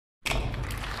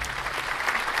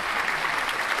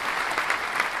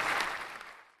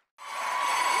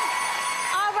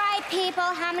people,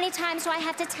 how many times do I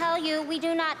have to tell you we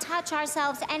do not touch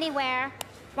ourselves anywhere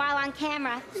while on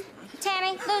camera?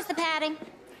 Tammy, lose the padding.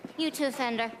 You too,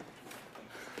 Fender.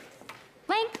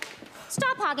 Link,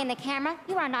 stop hogging the camera.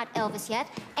 You are not Elvis yet.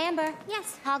 Amber.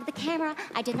 Yes. Hog the camera.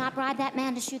 I did not bribe that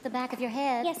man to shoot the back of your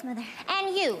head. Yes, Mother.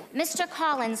 And you, Mr.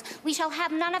 Collins, we shall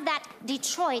have none of that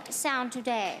Detroit sound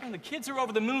today. And the kids are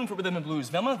over the moon for rhythm and blues,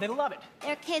 Velma. They love it.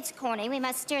 They're kids, Corny. We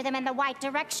must steer them in the right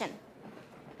direction.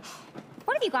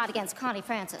 What have you got against Connie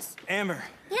Francis? Amber.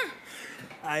 Yeah.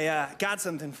 I got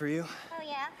something for you. Oh,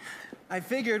 yeah? I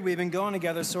figured we've been going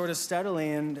together sort of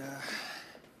steadily, and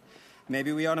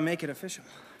maybe we ought to make it official.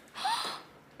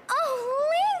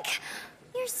 Oh, Link!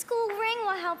 Your school ring,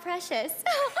 well, how precious.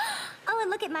 Oh,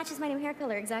 and look, it matches my new hair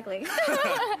color exactly.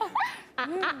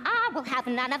 We'll have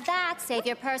none of that. Save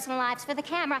your personal lives for the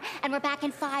camera. And we're back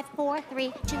in 5, 4,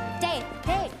 3, 2, Dave.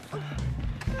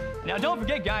 Now, don't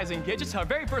forget, guys and gidgets, our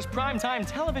very first primetime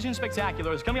television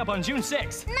spectacular is coming up on June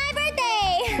 6th. My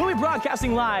birthday! We'll be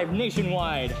broadcasting live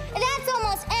nationwide. That's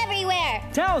almost everywhere.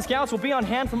 Talent scouts will be on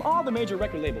hand from all the major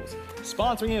record labels.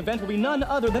 Sponsoring the event will be none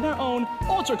other than our own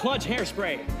Ultra Clutch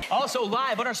Hairspray. Also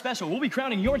live on our special, we'll be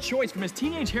crowning your choice for Miss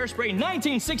Teenage Hairspray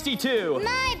 1962.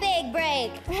 My big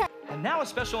break. And now a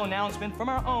special announcement from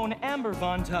our own Amber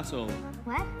Von Tussle.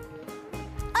 What?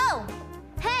 Oh,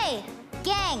 hey,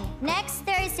 gang, next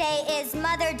Thursday is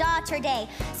Mother-Daughter Day.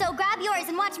 So grab yours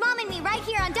and watch Mom and Me right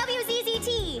here on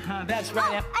WZZT. That's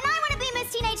right. Oh, and I want to be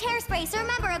Miss Teenage Hairspray, so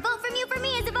remember, a vote from you for me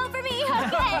is a vote for me,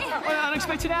 okay?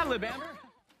 Unexpected ad-lib, Amber.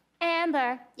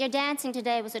 Amber, your dancing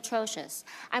today was atrocious.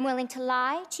 I'm willing to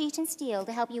lie, cheat, and steal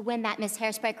to help you win that Miss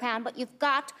Hairspray crown, but you've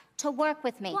got to work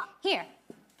with me. What? Here,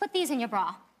 put these in your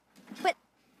bra. But,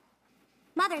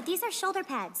 Mother, these are shoulder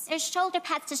pads. They're shoulder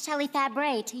pads to Shelley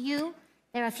Fabre. To you,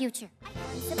 they're a future.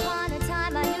 Once upon a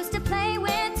time, I used to play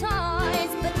with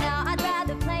toys, but now I'd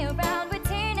rather play around with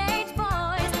teenage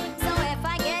boys. So if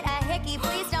I get a hickey,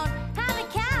 please don't have a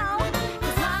cow,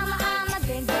 'cause Mama, I'm a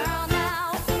big girl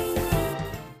now.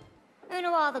 Who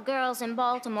knew all the girls in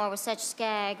Baltimore were such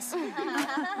skags?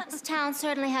 This town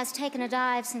certainly has taken a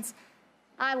dive since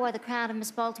I wore the crown of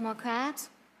Miss Baltimore Crabs.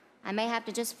 I may have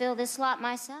to just fill this slot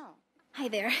myself. Hi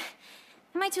there.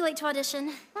 Am I too late to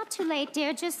audition? Not too late,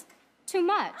 dear, just too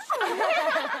much.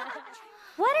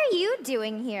 What are you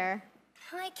doing here?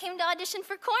 I came to audition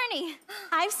for Corny.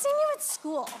 I've seen you at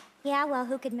school. Yeah, well,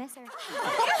 who could miss her?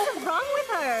 What's wrong with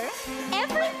her?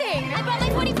 Everything. I brought my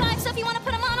 45, so if you want to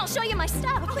put them on, I'll show you my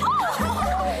stuff.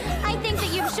 I think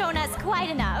that you've shown us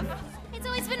quite enough. It's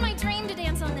always been my dream to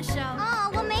dance on this show. Oh,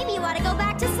 well, maybe you ought to go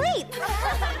back to sleep.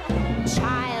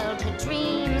 Childhood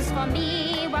dreams for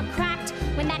me were cracked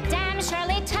when that damn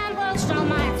Shirley Temple stole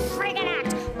my friggin'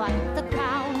 act. But the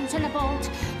crowns and the bolt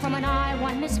from when I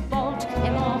won Miss Bolt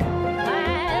in all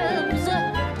crabs.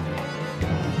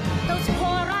 Those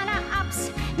poor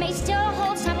runner-ups may still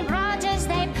hold some grudges.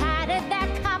 They padded their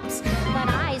cups, but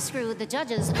I screwed the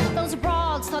judges. Those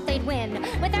broads thought they'd win.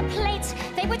 With their plates,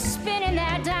 they would spin in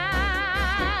their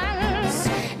dance.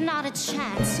 Not a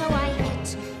chance, so I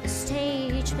hit the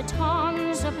stage,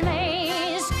 batons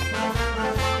ablaze.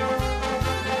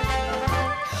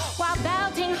 While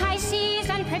belting high seas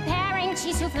and preparing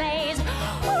cheese soufflés.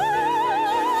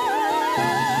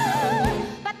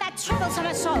 But that triple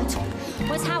somersault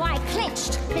was how I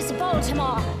clinched Miss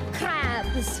Baltimore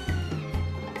Crabs.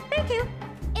 Thank you.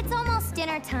 It's almost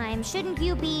dinner time. Shouldn't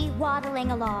you be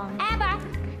waddling along? Amber,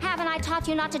 haven't I taught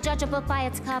you not to judge a book by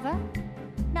its cover?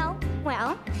 No.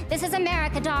 Well, this is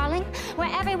America, darling, where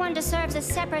everyone deserves a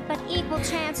separate but equal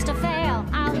chance to fail.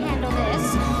 I'll handle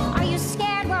this. Are you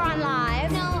scared we're on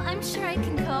live? No, I'm sure I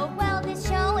can cope. Well, this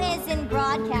show is in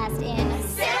broadcast in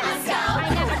CinemaScope. I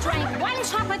never drank one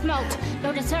chocolate malt.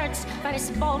 No desserts for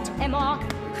Miss Baltimore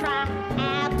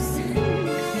Crabs.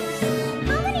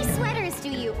 How many sweaters do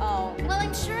you own? Well,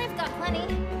 I'm sure I've got plenty.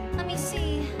 Let me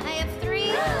see. I have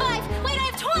 3, 5. Wait, I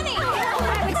have 20!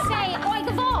 I would say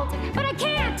oink vault, but I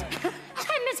can't.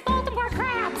 I'm Miss Baltimore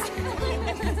Crabs.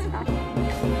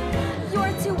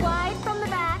 You're too wide from the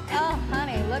back. Oh,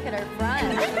 honey, look at her front.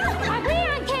 Are we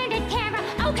on candid camera?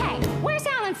 Okay, where's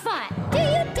Alan Fun? Do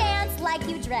you dance like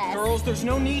you dress? Girls, there's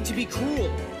no need to be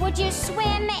cruel. Would you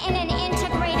swim in an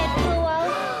integrated pool?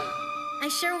 I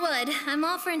sure would. I'm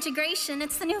all for integration.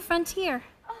 It's the new frontier.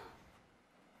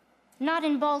 Not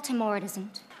in Baltimore, it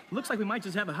isn't. Looks like we might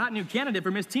just have a hot new candidate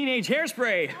for Miss Teenage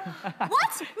Hairspray.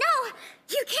 What? No,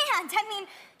 you can't. I mean,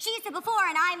 she's the before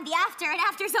and I'm the after, and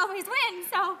afters always win,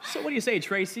 so... So what do you say,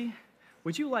 Tracy?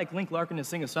 Would you like Link Larkin to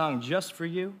sing a song just for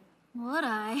you? Would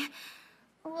I?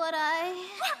 Would I?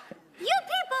 You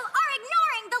people are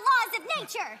ignoring the laws of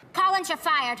nature. Collins Collins, you're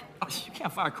fired. Oh, you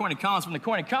can't fire Corny Collins from the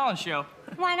Corny Collins show.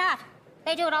 Why not?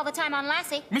 They do it all the time on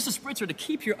Lassie. Mr. Spritzer, to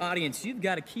keep your audience, you've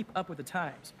got to keep up with the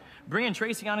times. Bringing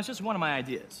Tracy on is just one of my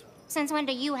ideas. Since when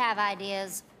do you have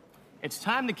ideas? It's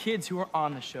time the kids who are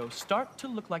on the show start to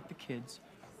look like the kids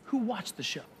who watch the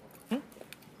show. You're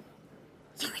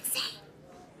insane.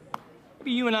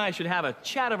 Maybe you and I should have a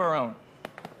chat of our own.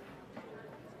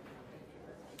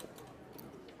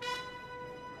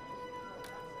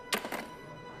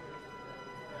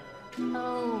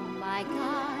 Oh my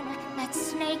God, that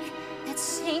snake that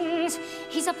sings,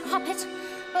 he's a puppet,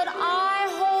 but I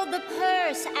hold the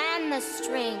purse and the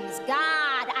strings.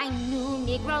 God, I knew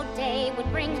Negro Day would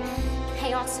bring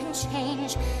chaos and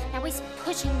change. Now he's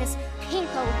pushing this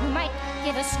pinko who might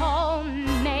give us all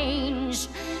mange.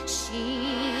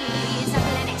 She's a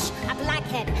blemish, a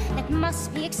blackhead that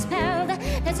must be expelled.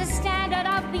 There's a standard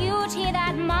of beauty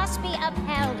that must be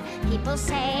upheld. People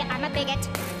say I'm a bigot.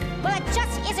 Well, it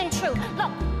just isn't true.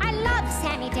 Look, I love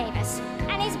Sammy Davis,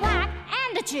 and he's black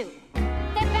and a Jew. They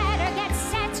better get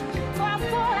sent for a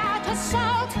full-out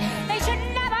assault. They should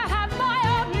never have my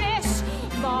old Miss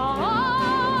Baltimore.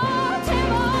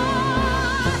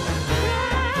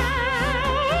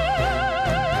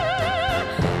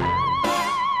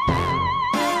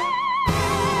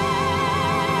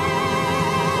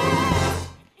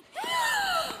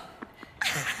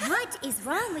 What is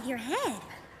wrong with your head?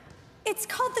 It's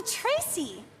called the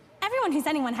Tracy. Everyone who's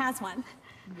anyone has one.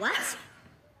 What?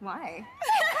 Why?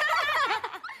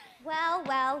 Well,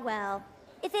 well, well.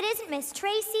 If it isn't Miss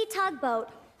Tracy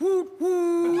Tugboat.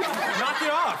 Knock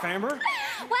it off, Amber. Well,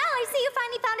 I see you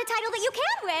finally found a title that you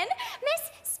can win.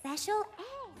 Miss Special A.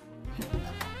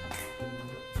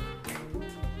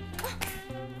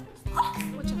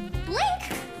 Link!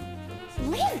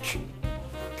 Link!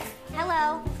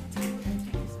 Hello.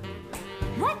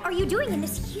 What are you doing in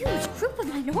this huge group of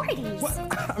minorities? What?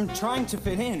 I'm trying to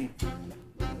fit in.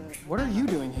 What are you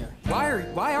doing here?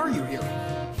 Why are you here?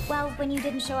 Well, when you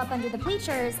didn't show up under the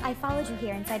bleachers, I followed you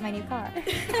here inside my new car.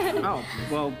 Oh,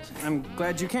 well, I'm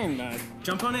glad you came.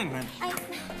 Jump on in, then.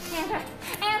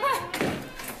 Amber,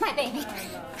 my baby.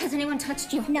 Has anyone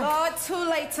touched you? No. Oh, too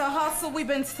late to hustle. We've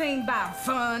been seen by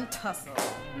Fun Tussle.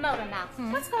 Motor Mouth.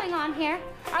 What's going on here?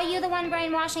 Are you the one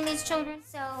brainwashing these children?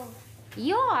 So,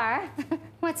 you're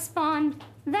what spawned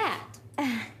that.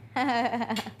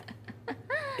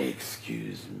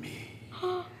 Excuse me.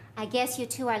 I guess you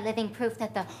two are living proof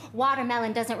that the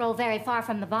watermelon doesn't roll very far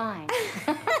from the vine.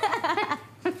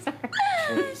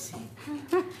 Tracy,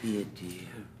 here, dear.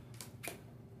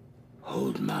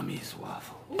 Hold Mommy's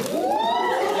waffle.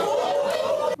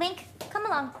 Link, come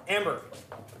along. Amber,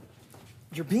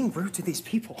 you're being rude to these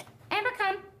people. Amber,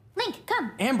 come. Link,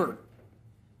 come. Amber,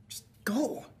 just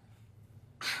go.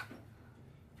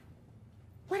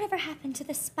 Whatever happened to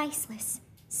the spiceless,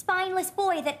 spineless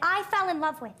boy that I fell in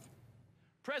love with?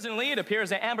 Presently, it appears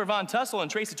that Amber Von Tussle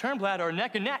and Tracy Turnblad are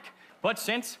neck and neck. But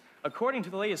since, according to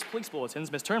the latest police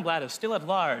bulletins, Miss Turnblad is still at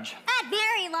large. At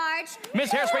very large. Miss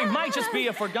Hairspray might just be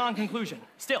a foregone conclusion.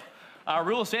 Still, our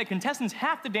rules say contestants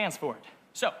have to dance for it.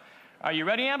 So, are you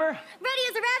ready, Amber? Ready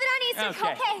as a rabbit on Easter.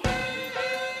 Okay.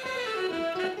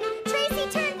 Tracy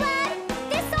Turnblad,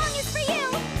 this song is for you.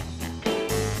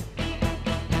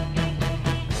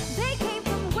 They came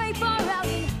from way far out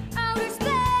in outer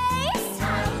space.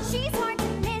 She's hard to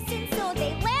miss, and so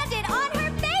they landed on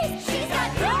her face. She's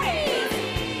got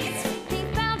cooties. They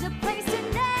found a place to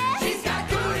nest. She's got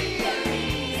cooties.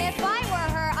 If I were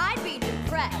her, I'd be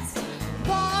depressed.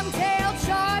 Long-tailed,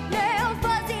 sharp-nailed,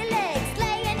 fuzzy legs,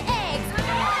 laying eggs.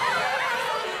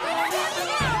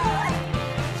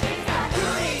 She's got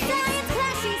cooties. Science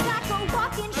class, she's got go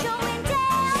walking, show and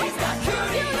tell. She's got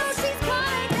cooties. You know she's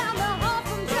coming down the hall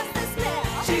from just the smell.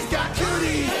 She's got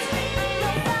cooties.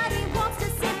 Nobody wants to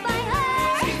sit by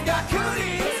her. She's got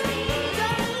cooties.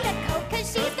 Don't need a coat 'cause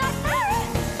she's got fur.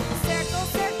 Circle,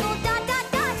 circle, dot, dot,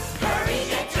 dot. Hurry,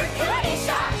 get your cootie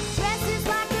shot. Dresses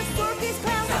like a circus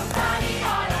clown. Somebody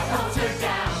ought to hold her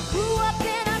down. Grew up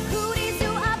in a cootie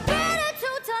zoo. I bet a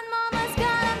two-ton mama's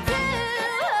got 'em too.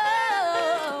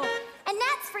 And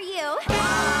that's for you.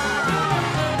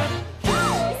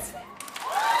 Yes!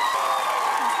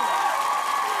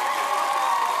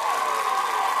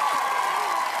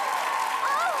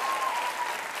 Oh,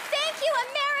 thank you,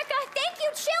 America. Thank you,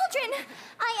 children.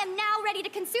 I am now ready to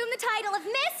consume the title of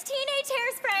Miss Teenage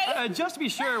Hairspray. Just to be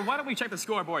sure, why don't we check the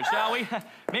scoreboard, shall we?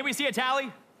 May we see a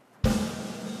tally?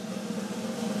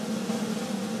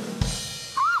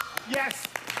 Yes,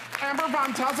 Amber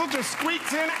Von Tussle just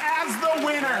squeaks in as the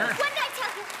winner. What did I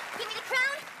tell you? Give me the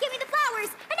crown, give me the flowers,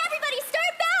 and everybody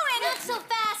start bowing. Not so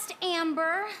fast,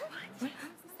 Amber.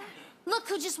 Look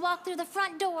who just walked through the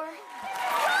front door. Wrong!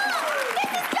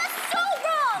 This is just so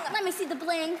wrong! Let me see the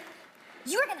bling.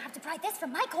 You're gonna have to pry this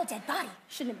from my cold dead body.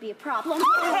 Shouldn't be a problem.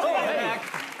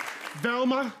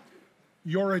 Velma,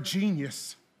 you're a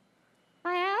genius.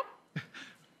 I am?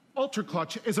 Ultra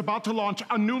Clutch is about to launch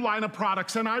a new line of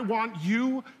products, and I want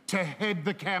you to head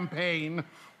the campaign.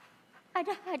 I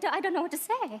don't know what to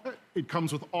say. It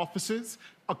comes with offices,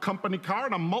 a company car,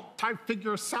 and a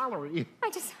multi-figure salary.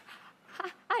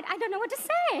 I don't know what to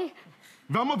say.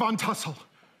 Velma von Tussle,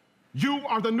 you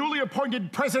are the newly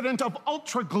appointed president of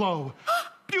Ultra Glow,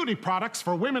 beauty products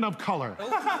for women of color.